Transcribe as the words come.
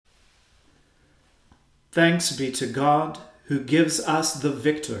Thanks be to God, who gives us the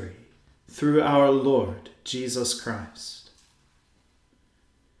victory through our Lord Jesus Christ.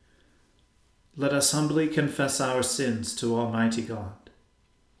 Let us humbly confess our sins to Almighty God.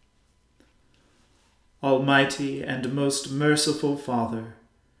 Almighty and most merciful Father,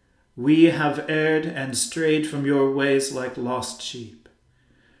 we have erred and strayed from your ways like lost sheep.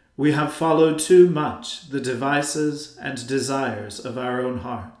 We have followed too much the devices and desires of our own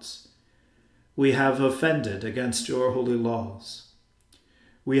hearts. We have offended against your holy laws.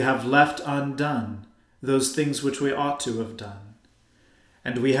 We have left undone those things which we ought to have done,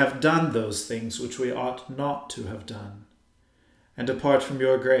 and we have done those things which we ought not to have done. And apart from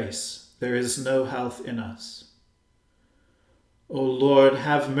your grace, there is no health in us. O Lord,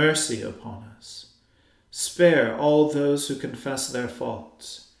 have mercy upon us. Spare all those who confess their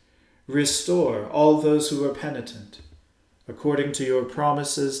faults. Restore all those who are penitent, according to your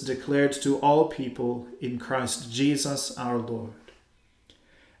promises declared to all people in Christ Jesus our Lord.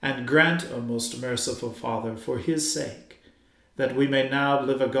 And grant, O most merciful Father, for his sake, that we may now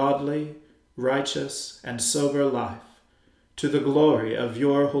live a godly, righteous, and sober life, to the glory of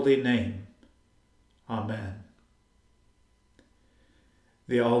your holy name. Amen.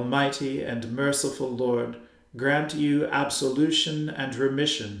 The Almighty and merciful Lord grant you absolution and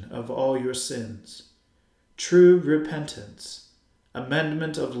remission of all your sins, true repentance,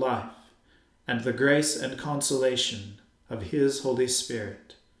 amendment of life, and the grace and consolation of his Holy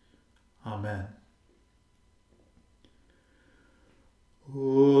Spirit. Amen. O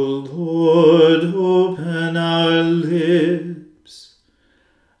Lord, open our lips,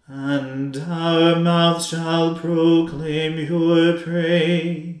 and our mouth shall proclaim your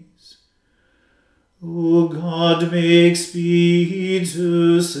praise. O God, make speed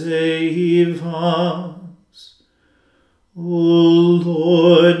to save us. O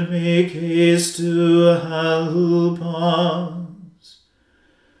Lord, make haste to help us.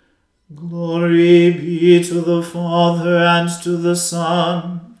 Glory be to the Father, and to the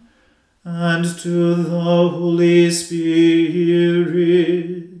Son, and to the Holy Spirit,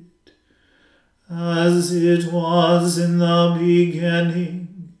 as it was in the beginning,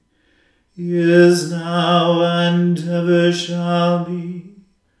 is now, and ever shall be,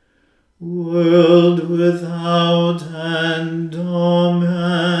 world without end.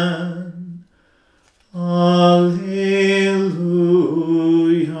 Amen. Alleluia.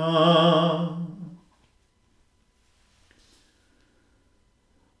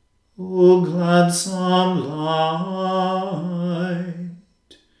 O gladsome light,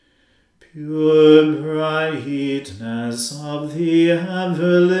 pure brightness of the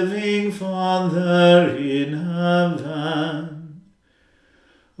ever-living Father in heaven,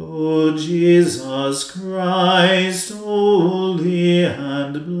 O Jesus Christ, holy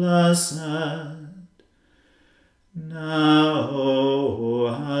and blessed, now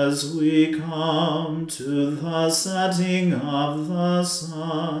as we come to the setting of the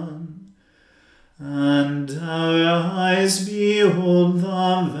sun, and our eyes behold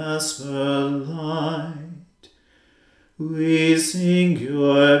the vesper light, we sing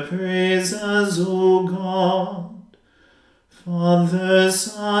your praises, O God, Father,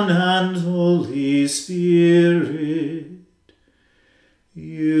 Son, and Holy Spirit.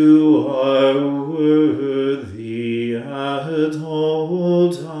 You are worthy at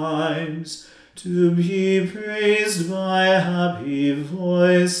all times to be praised by happy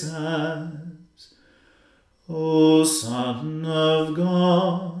voices. O Son of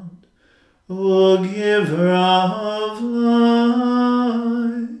God, O Giver of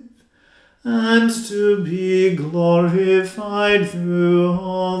life, and to be glorified through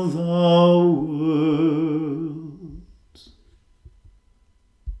all the world.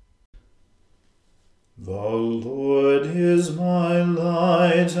 The Lord is my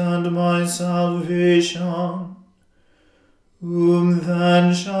light and my salvation. Whom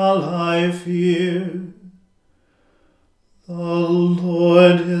then shall I fear? The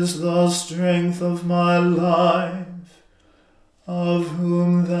Lord is the strength of my life. Of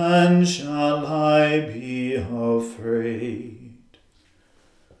whom then shall I be afraid?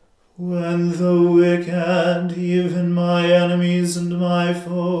 When the wicked, even my enemies and my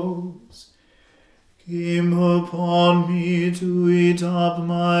foes, came upon me to eat up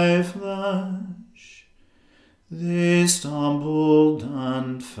my flesh, they stumbled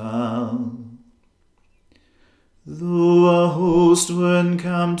and fell. Though a host were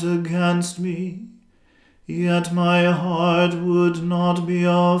encamped against me, yet my heart would not be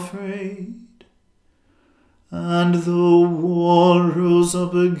afraid. And though war rose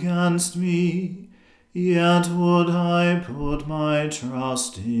up against me, yet would I put my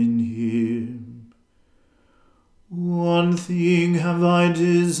trust in him. O One thing have I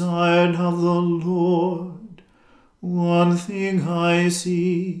desired of the Lord, one thing I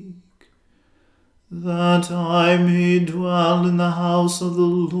seek, that I may dwell in the house of the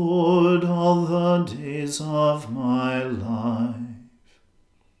Lord all the days of my life,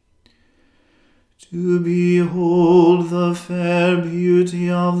 to behold the fair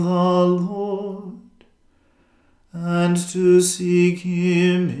beauty of the Lord, and to seek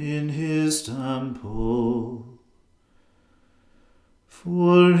him in his temple.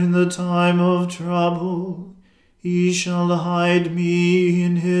 For in the time of trouble he shall hide me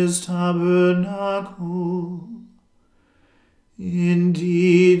in his tabernacle.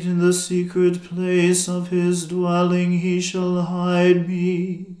 Indeed, in the secret place of his dwelling he shall hide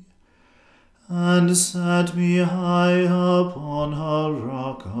me, and set me high upon a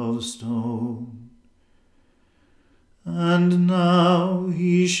rock of stone. And now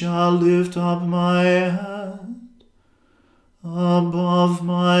he shall lift up my head above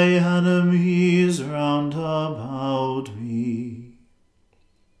my enemies round about me.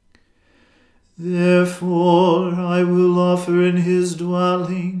 Therefore I will offer in his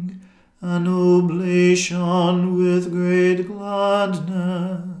dwelling an oblation with great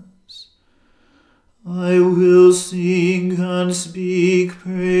gladness. I will sing and speak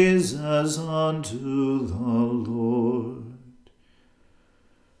praises unto the Lord.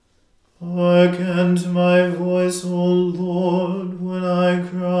 Hearken to my voice, O Lord, when I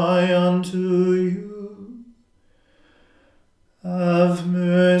cry unto you. Have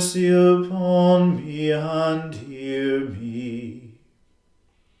mercy upon me and hear me.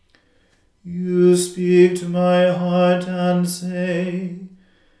 You speak to my heart and say,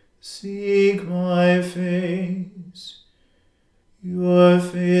 seek my face. Your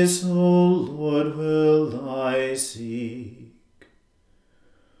face, O Lord, will I seek.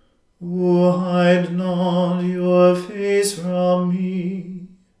 O hide not your face from me,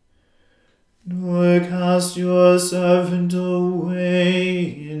 nor cast your servant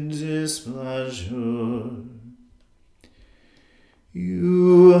away in displeasure.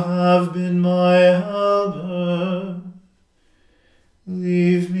 You have been my helper.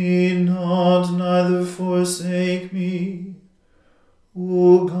 Leave me not, neither forsake me,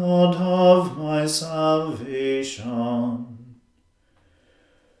 O God of my salvation.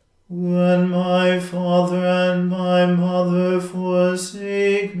 When my father and my mother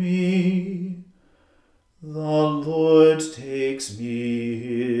forsake me, the Lord takes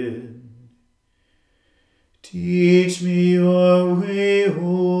me in. Teach me your way, O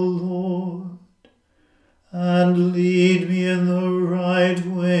Lord, and lead me in the right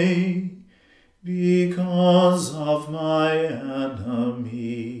way because of my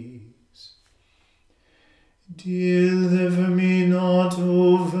enemies. Deliver me not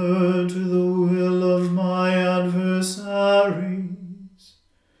over to the will of my adversaries,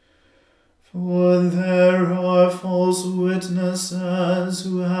 for there are false witnesses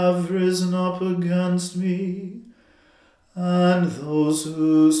who have risen up against me, and those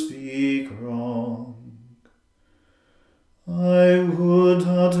who speak wrong. I would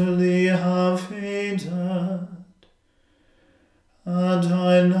utterly have fainted, had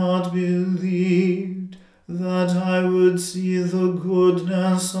I not believed that I would see the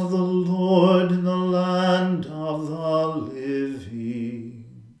goodness of the Lord in the land of the living.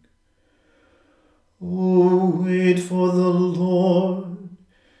 O wait for the Lord,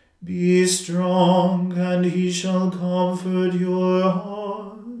 be strong, and he shall comfort your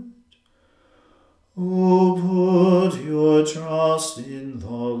heart. O put your trust in the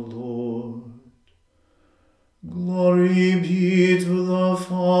Lord. Glory be to the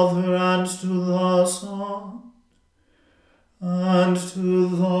Father, and to the Son, and to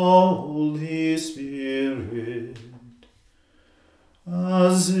the Holy Spirit,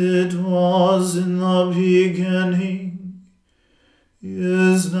 as it was in the beginning,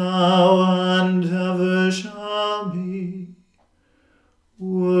 is now, and ever shall be,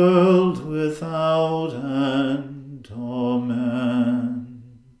 world without end. Amen.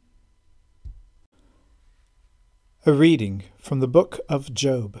 A reading from the book of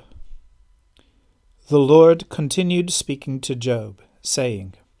Job. The Lord continued speaking to Job,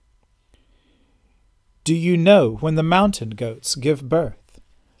 saying, Do you know when the mountain goats give birth?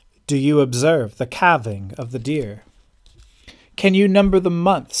 Do you observe the calving of the deer? Can you number the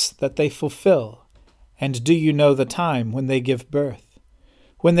months that they fulfill? And do you know the time when they give birth?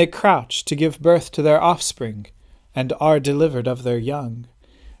 When they crouch to give birth to their offspring, and are delivered of their young?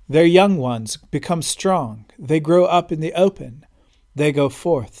 Their young ones become strong, they grow up in the open, they go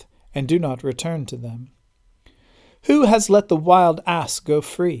forth, and do not return to them. Who has let the wild ass go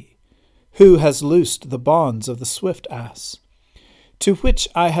free? Who has loosed the bonds of the swift ass? To which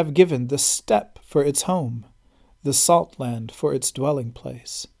I have given the steppe for its home, the salt land for its dwelling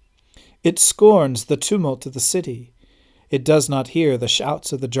place. It scorns the tumult of the city. It does not hear the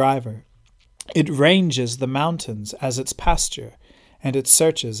shouts of the driver. It ranges the mountains as its pasture, and it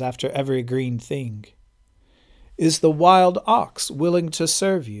searches after every green thing. Is the wild ox willing to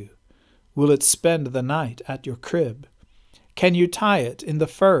serve you? Will it spend the night at your crib? Can you tie it in the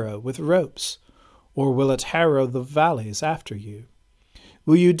furrow with ropes, or will it harrow the valleys after you?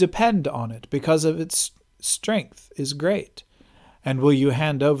 Will you depend on it because of its strength is great, and will you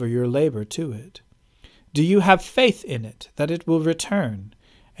hand over your labor to it? Do you have faith in it that it will return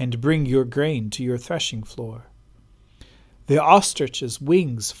and bring your grain to your threshing floor? The ostrich's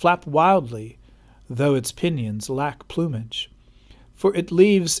wings flap wildly, though its pinions lack plumage, for it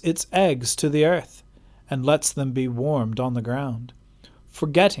leaves its eggs to the earth and lets them be warmed on the ground,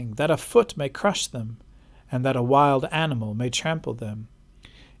 forgetting that a foot may crush them and that a wild animal may trample them.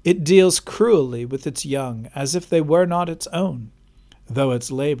 It deals cruelly with its young as if they were not its own. Though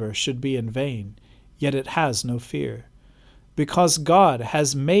its labor should be in vain, yet it has no fear, because God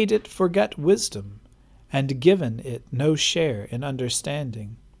has made it forget wisdom and given it no share in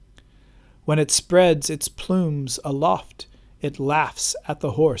understanding. When it spreads its plumes aloft, it laughs at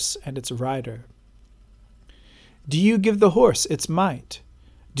the horse and its rider. Do you give the horse its might?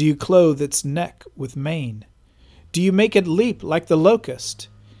 Do you clothe its neck with mane? Do you make it leap like the locust?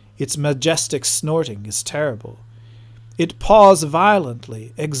 Its majestic snorting is terrible. It paws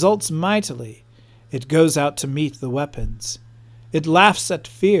violently, exults mightily. It goes out to meet the weapons. It laughs at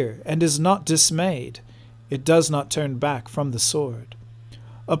fear and is not dismayed. It does not turn back from the sword.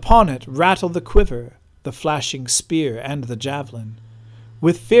 Upon it rattle the quiver, the flashing spear and the javelin.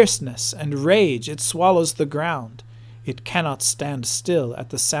 With fierceness and rage it swallows the ground. It cannot stand still at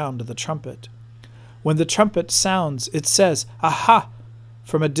the sound of the trumpet. When the trumpet sounds, it says, "Aha!"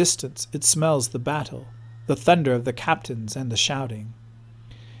 From a distance it smells the battle, the thunder of the captains and the shouting.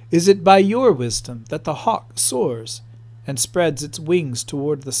 Is it by your wisdom that the hawk soars and spreads its wings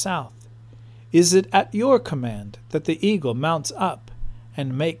toward the south? Is it at your command that the eagle mounts up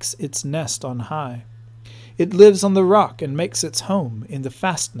and makes its nest on high? It lives on the rock and makes its home in the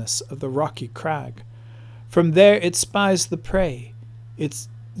fastness of the rocky crag. From there it spies the prey. Its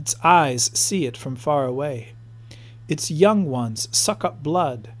eyes see it from far away. Its young ones suck up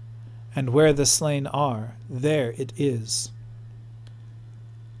blood, and where the slain are, there it is.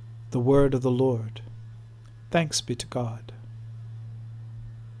 The word of the Lord. Thanks be to God.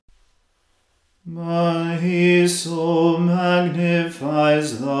 My soul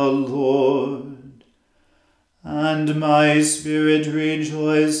magnifies the Lord, and my spirit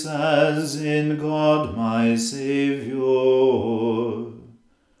rejoices in God my Saviour.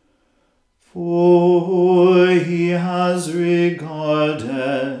 For he has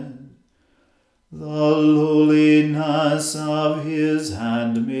regarded the lowliness of his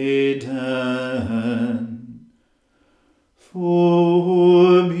handmaiden.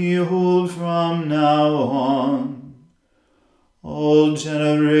 For behold, from now on, all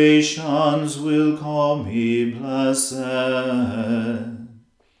generations will call me blessed.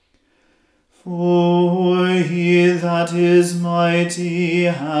 For he that is mighty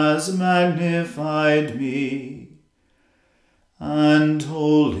has magnified me, and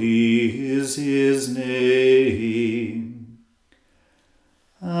holy is his name.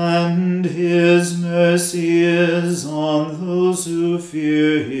 And his mercy is on those who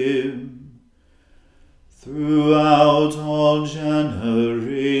fear him throughout all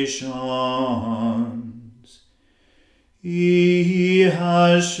generations. He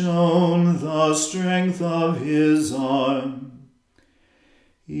has shown the strength of his arm.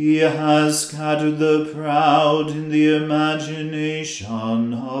 He has scattered the proud in the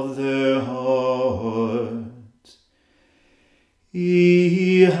imagination of their hearts.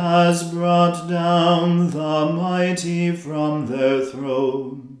 He has brought down the mighty from their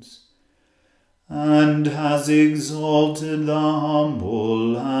thrones, and has exalted the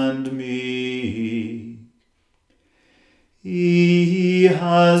humble and meek. He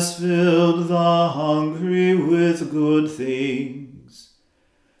has filled the hungry with good things,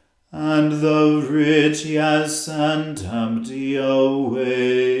 and the rich he has sent empty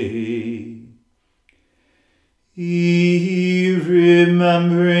away. He,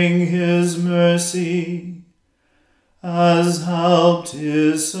 remembering his mercy, has helped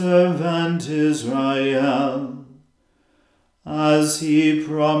his servant Israel, as he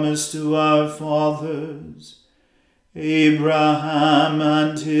promised to our fathers, Abraham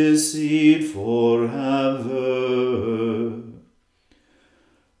and his seed forever.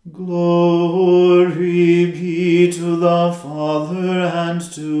 Glory be to the Father, and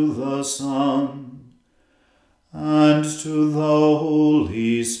to the Son, and to the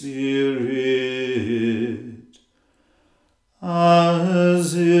Holy Spirit,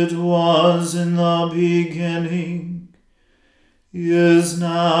 as it was in the beginning, is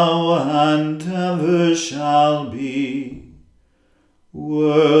now, and ever shall be,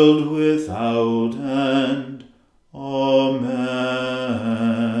 world without end. Amen.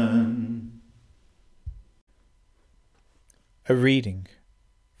 A reading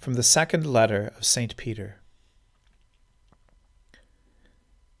from the second letter of St. Peter.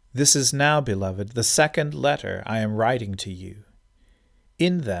 This is now, beloved, the second letter I am writing to you.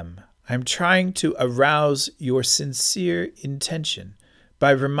 In them I am trying to arouse your sincere intention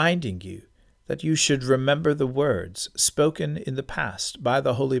by reminding you that you should remember the words spoken in the past by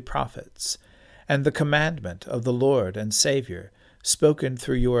the holy prophets, and the commandment of the Lord and Saviour spoken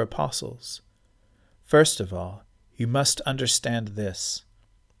through your apostles. First of all, you must understand this,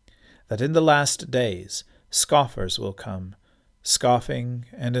 that in the last days scoffers will come, scoffing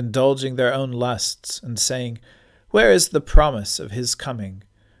and indulging their own lusts, and saying, "Where is the promise of his coming?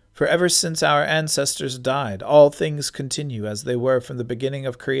 For ever since our ancestors died, all things continue as they were from the beginning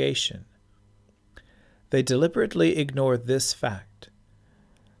of creation." They deliberately ignore this fact,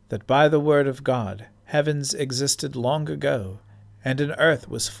 that by the word of God heavens existed long ago, and an earth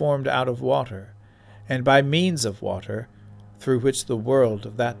was formed out of water, and by means of water, through which the world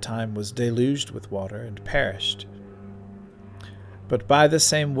of that time was deluged with water and perished. But by the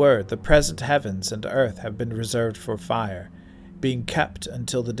same word the present heavens and earth have been reserved for fire, being kept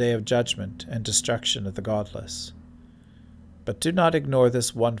until the day of judgment and destruction of the godless. But do not ignore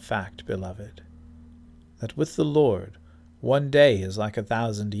this one fact, beloved, that with the Lord 1 day is like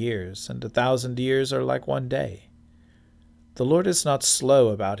 1,000 years, and 1,000 years are like 1 day. The Lord is not slow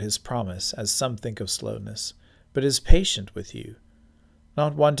about his promise, as some think of slowness, but is patient with you,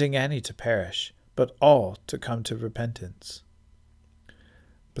 not wanting any to perish, but all to come to repentance.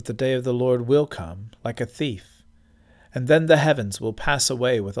 But the day of the Lord will come like a thief, and then the heavens will pass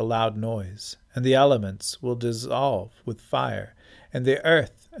away with a loud noise, and the elements will dissolve with fire, and the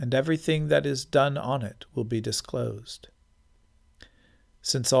earth and everything that is done on it will be disclosed.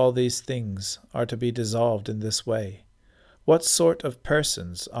 Since all these things are to be dissolved in this way, what sort of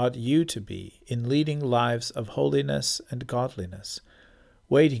persons ought you to be in leading lives of holiness and godliness,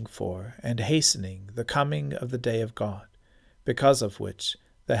 waiting for and hastening the coming of the day of God, because of which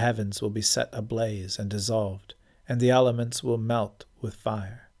the heavens will be set ablaze and dissolved, and the elements will melt with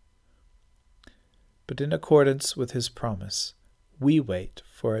fire? But in accordance with his promise, we wait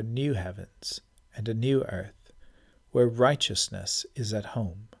for a new heavens and a new earth, where righteousness is at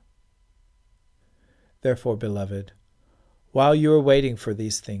home. Therefore, beloved, while you are waiting for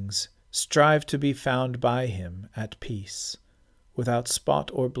these things, strive to be found by him at peace, without spot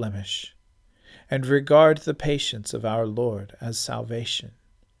or blemish, and regard the patience of our Lord as salvation.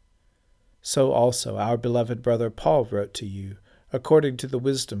 So also our beloved brother Paul wrote to you, according to the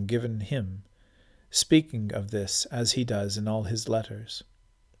wisdom given him, speaking of this as he does in all his letters.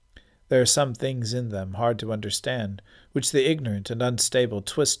 There are some things in them hard to understand, which the ignorant and unstable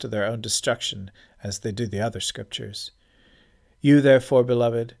twist to their own destruction, as they do the other Scriptures. You therefore,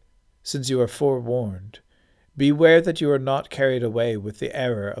 beloved, since you are forewarned, beware that you are not carried away with the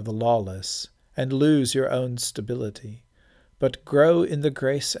error of the lawless, and lose your own stability, but grow in the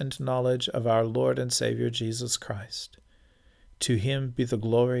grace and knowledge of our Lord and Saviour Jesus Christ. To him be the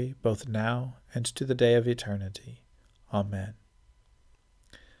glory both now and to the day of eternity. Amen.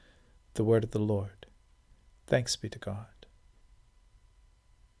 The word of the Lord. Thanks be to God.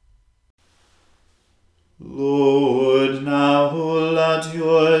 Lord, now let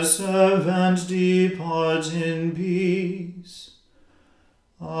your servant depart in peace,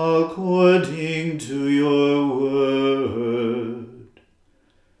 according to your word.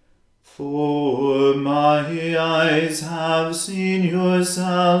 For my eyes have seen your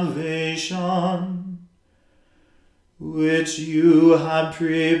salvation, which you have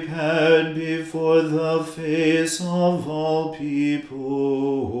prepared before the face of all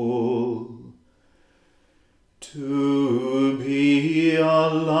people, to be a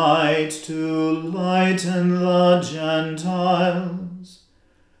light to lighten the Gentiles,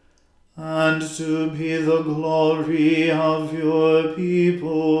 and to be the glory of your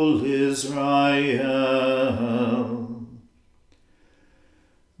people Israel.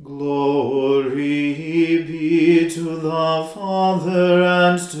 Glory be to the Father,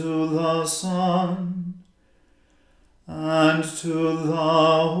 and to the Son, and to the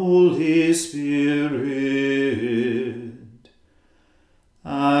Holy Spirit,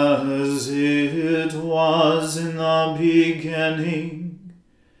 as it was in the beginning,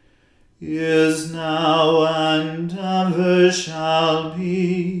 is now, and ever shall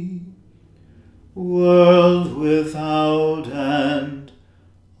be, world without end.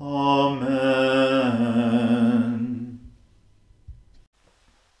 Amen.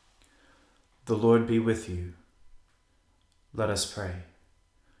 The Lord be with you. Let us pray.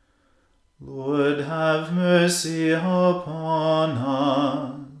 Lord, have mercy upon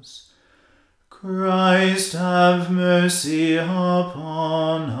us. Christ, have mercy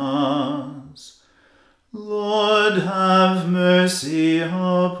upon us. Lord, have mercy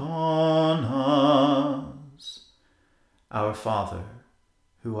upon us. Our Father,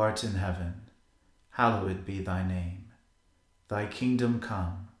 who art in heaven, hallowed be thy name. Thy kingdom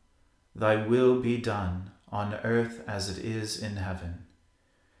come, thy will be done on earth as it is in heaven.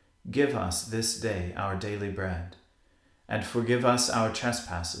 Give us this day our daily bread, and forgive us our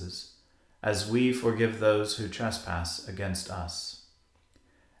trespasses, as we forgive those who trespass against us.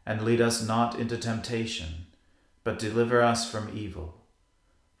 And lead us not into temptation, but deliver us from evil.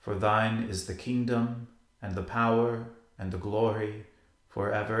 For thine is the kingdom, and the power, and the glory,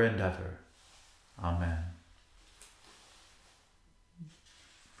 forever and ever. Amen.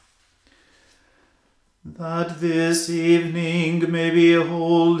 That this evening may be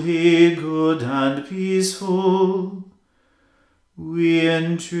wholly good and peaceful, we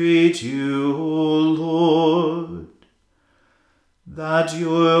entreat you, O Lord, that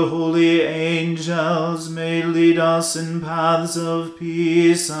your holy angels may lead us in paths of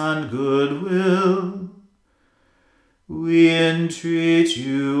peace and goodwill. We entreat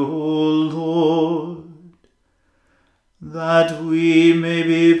you, O Lord, that we may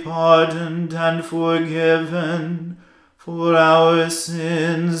be pardoned and forgiven for our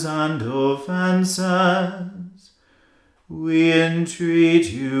sins and offences. We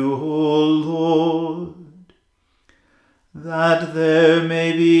entreat you, O Lord, that there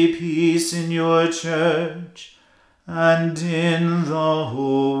may be peace in your church and in the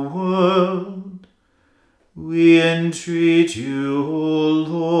whole world. We entreat you, O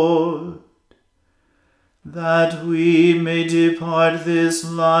Lord, that we may depart this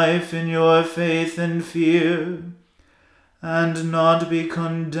life in your faith and fear, and not be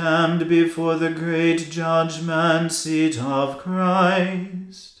condemned before the great judgment seat of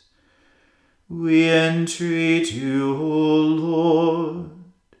Christ. We entreat you, O Lord,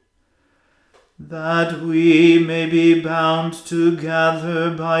 that we may be bound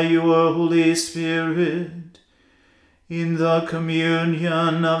together by your Holy Spirit in the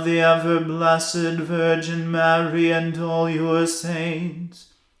communion of the ever-blessed Virgin Mary and all your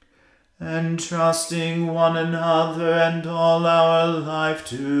saints, entrusting one another and all our life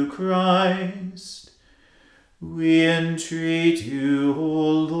to Christ. We entreat you,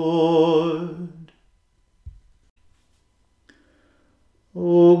 O Lord.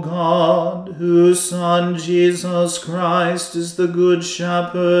 O God, whose Son Jesus Christ is the Good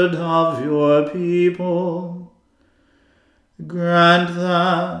Shepherd of your people, grant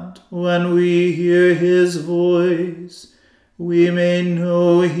that, when we hear his voice, we may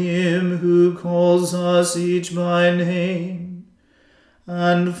know him who calls us each by name,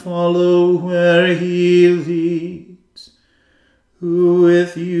 and follow where he leads, who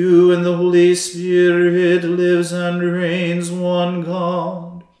with you and the Holy Spirit lives and reigns one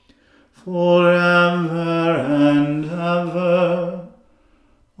God, forever and ever.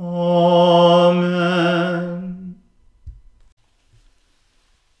 Amen.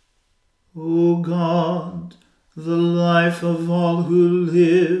 O God, the life of all who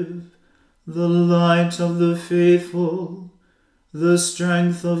live, the light of the faithful, the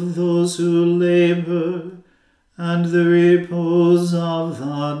strength of those who labor, and the repose of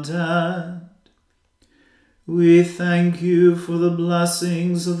the dead, we thank you for the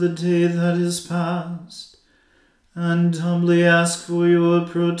blessings of the day that is past, and humbly ask for your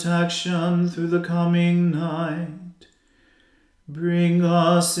protection through the coming night. Bring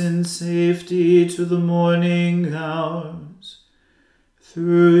us in safety to the morning hours,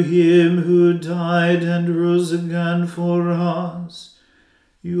 through him who died and rose again for us,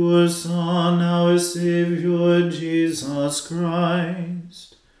 your Son, our Saviour, Jesus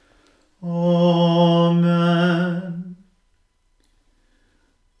Christ. Amen.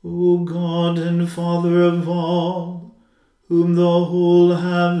 O God and Father of all, whom the whole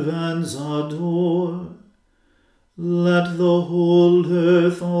heavens adore, let the whole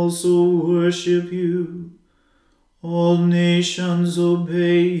earth also worship you. All nations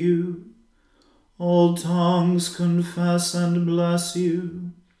obey you. All tongues confess and bless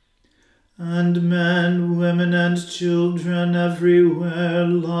you. and men, women, and children everywhere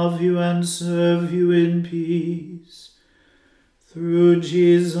love you and serve you in peace. Through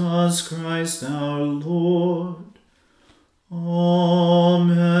Jesus Christ our Lord.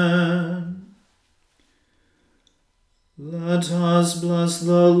 Amen. Let us bless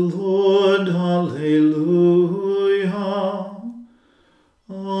the Lord. Alleluia.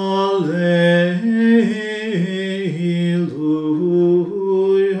 Alleluia.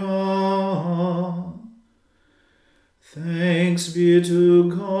 Thanks be to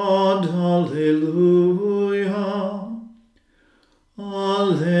God. Alleluia.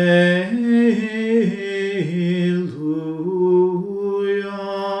 Alleluia.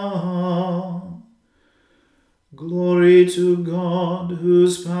 Glory to God,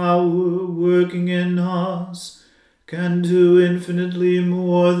 whose power working in us can do infinitely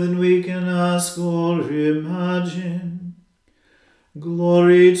more than we can ask or imagine.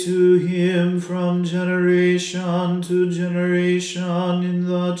 Glory to him from generation to generation in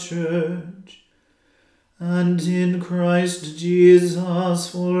the church, and in Christ Jesus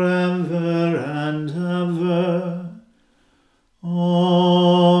forever